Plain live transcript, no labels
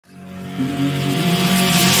Are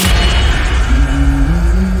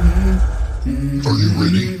you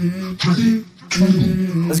ready? 3,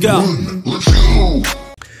 2, let's go. 1, let's go.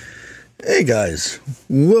 Hey guys,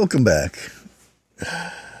 welcome back.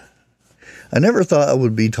 I never thought I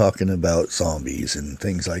would be talking about zombies and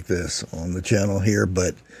things like this on the channel here,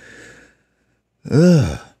 but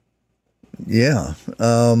yeah.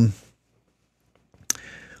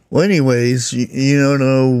 Well, anyways, you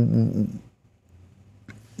know,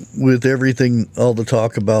 with everything, all the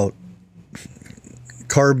talk about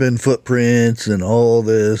carbon footprints and all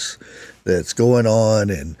this that's going on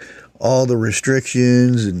and all the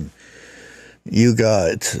restrictions, and you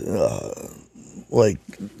got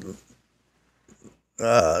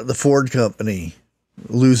the Ford company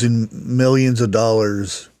losing millions of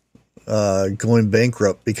dollars, going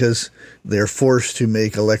bankrupt because they're forced to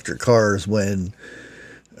make electric cars when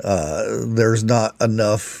there's not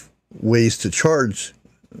enough ways to charge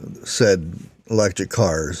said electric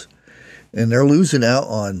cars, and they're losing out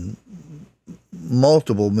on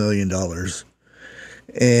multiple $1 million.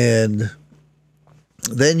 And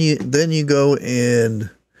then you go and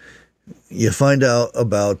you find out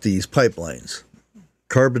about these pipelines,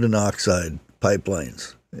 carbon monoxide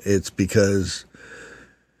pipelines. It's because,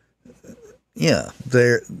 yeah,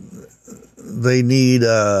 they need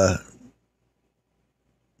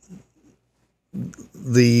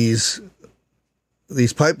these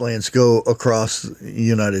pipelines go across the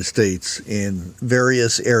United States in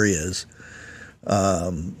various areas.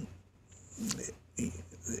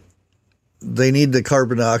 They need the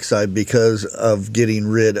carbon dioxide because of getting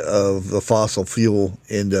rid of the fossil fuel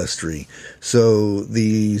industry. So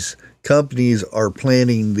these companies are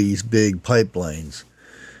planning these big pipelines.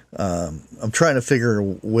 I'm trying to figure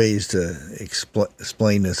ways to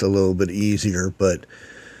explain this a little bit easier, but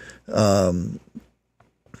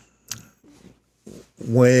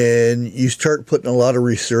when you start putting a lot of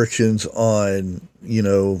restrictions on, you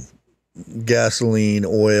know, gasoline,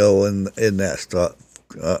 oil, and that stuff,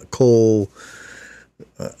 coal,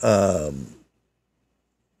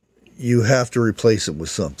 you have to replace it with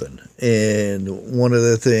something. And one of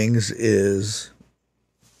the things is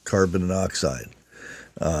carbon monoxide,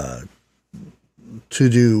 to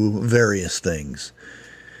do various things.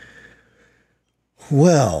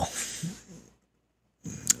 Well,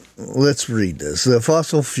 let's read this. The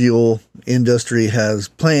fossil fuel industry has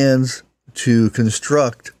plans to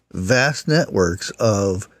construct vast networks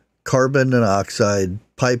of carbon monoxide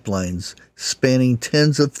pipelines spanning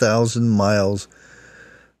tens of thousands of miles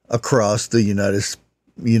across the United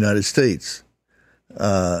States.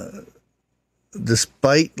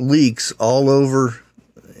 Despite leaks all over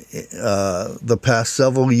the past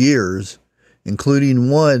several years,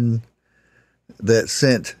 including one that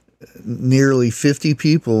sent nearly 50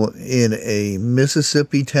 people in a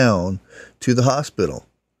Mississippi town to the hospital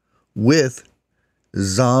with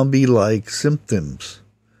zombie-like symptoms.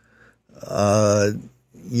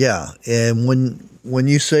 Yeah, and when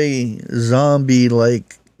you say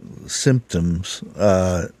zombie-like symptoms,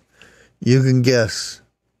 you can guess.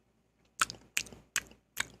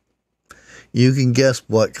 You can guess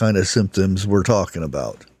what kind of symptoms we're talking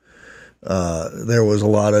about. There was a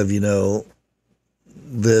lot of, you know,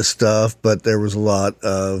 this stuff, but there was a lot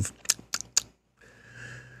of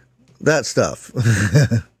that stuff.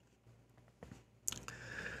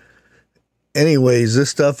 Anyways, this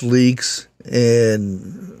stuff leaks,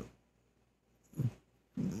 and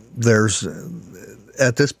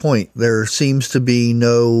at this point, there seems to be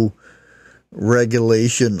no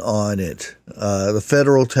regulation on it. The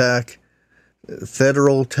federal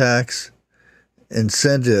tax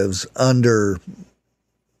incentives under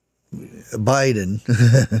Biden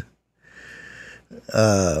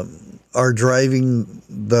are driving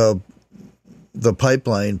the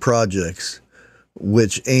pipeline projects,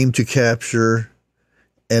 which aim to capture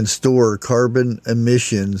and store carbon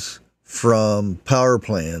emissions from power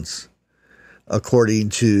plants, according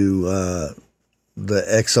to the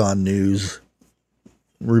Exxon News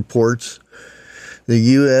reports. The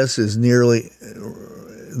U.S.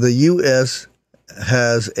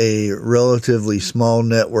 has a relatively small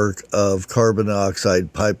network of carbon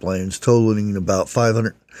dioxide pipelines totaling about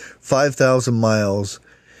 5,000 miles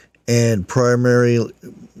and primarily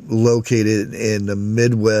located in the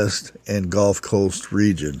Midwest and Gulf Coast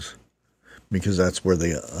regions, because that's where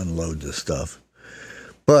they unload this stuff.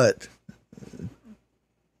 But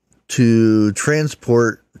to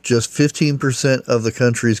transport just 15% of the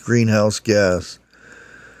country's greenhouse gas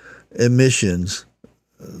emissions,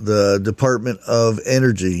 the Department of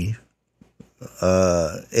Energy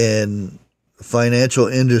and financial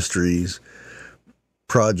industries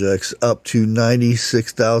projects, up to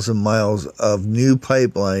 96,000 miles of new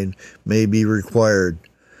pipeline may be required.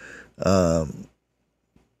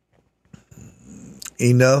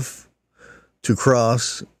 Enough to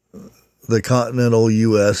cross the continental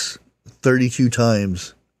U.S. 32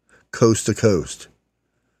 times coast to coast.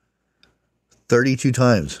 32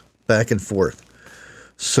 times back and forth.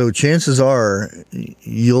 So chances are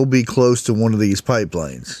you'll be close to one of these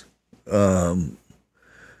pipelines.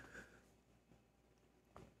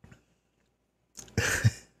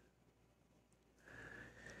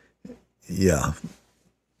 Yeah.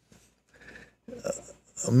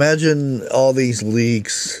 Imagine all these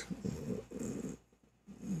leaks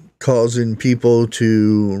causing people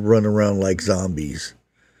to run around like zombies.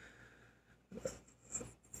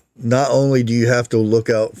 Not only do you have to look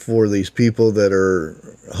out for these people that are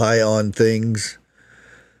high on things,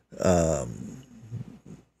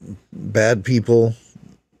 bad people,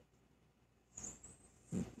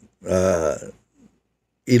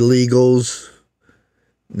 illegals,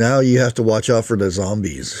 now you have to watch out for the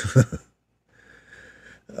zombies.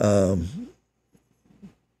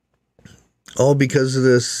 All because of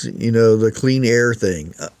this, the clean air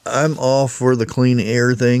thing. I'm all for the clean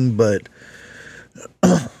air thing, but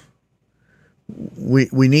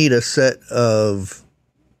we need a set of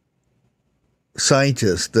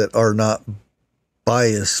scientists that are not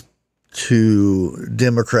biased to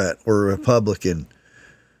Democrat or Republican.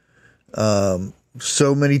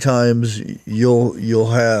 So many times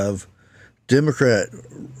you'll have Democrat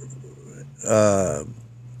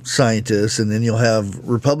scientists, and then you'll have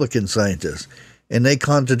Republican scientists, and they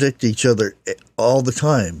contradict each other all the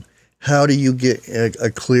time. How do you get a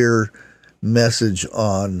clear message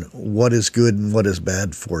on what is good and what is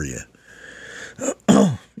bad for you?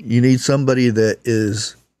 You need somebody that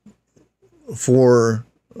is for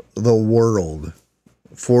the world,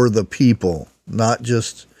 for the people, not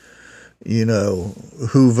just,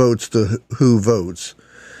 who votes to who votes.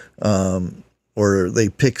 Or they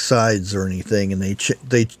pick sides or anything, and they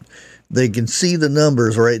can see the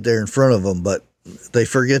numbers right there in front of them, but they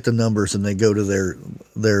forget the numbers and they go to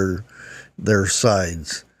their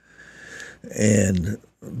sides, and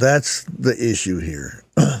that's the issue here.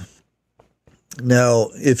 Now,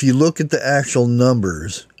 if you look at the actual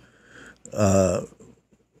numbers,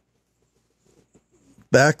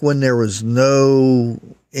 back when there was no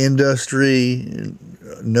industry,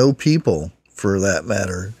 no people for that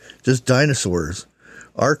matter, just dinosaurs,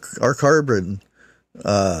 our carbon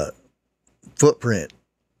footprint,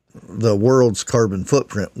 the world's carbon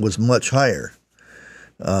footprint, was much higher.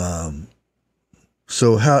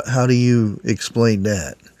 So how do you explain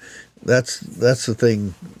that? That's the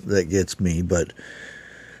thing that gets me. But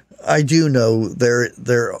I do know there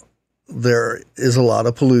is a lot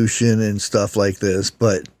of pollution and stuff like this,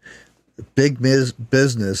 but big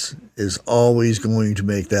business is always going to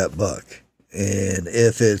make that buck. And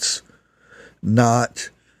if it's not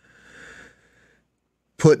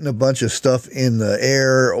putting a bunch of stuff in the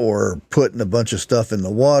air or putting a bunch of stuff in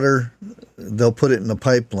the water, they'll put it in the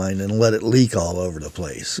pipeline and let it leak all over the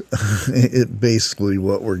place. It's basically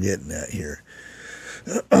what we're getting at here.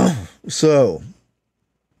 So,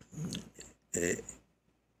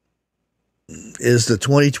 is the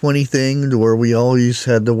 2020 thing where we always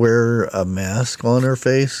had to wear a mask on our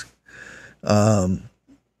face?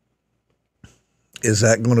 Is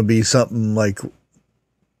that going to be something like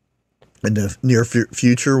in the near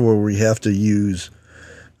future where we have to use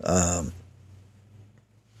a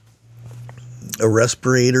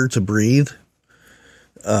respirator to breathe?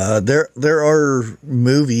 There are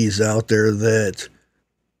movies out there that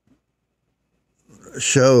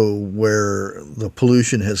show where the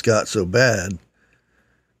pollution has got so bad,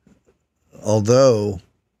 although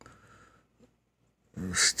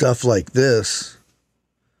stuff like this,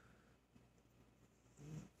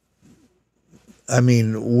 I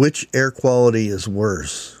mean, which air quality is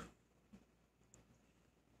worse?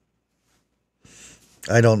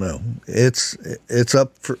 I don't know. It's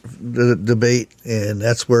up for the debate, and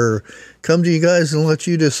that's where come to you guys and let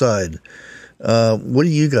you decide. What do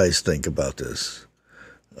you guys think about this?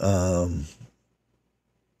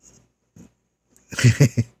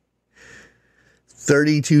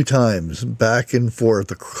 32 times back and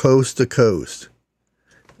forth, coast to coast.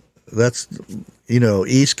 That's,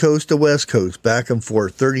 East Coast to West Coast, back and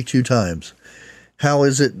forth, 32 times. How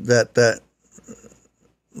is it that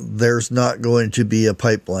there's not going to be a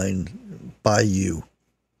pipeline by you?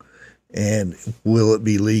 And will it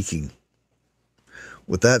be leaking?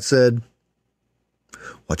 With that said,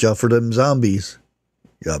 watch out for them zombies.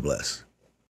 God bless.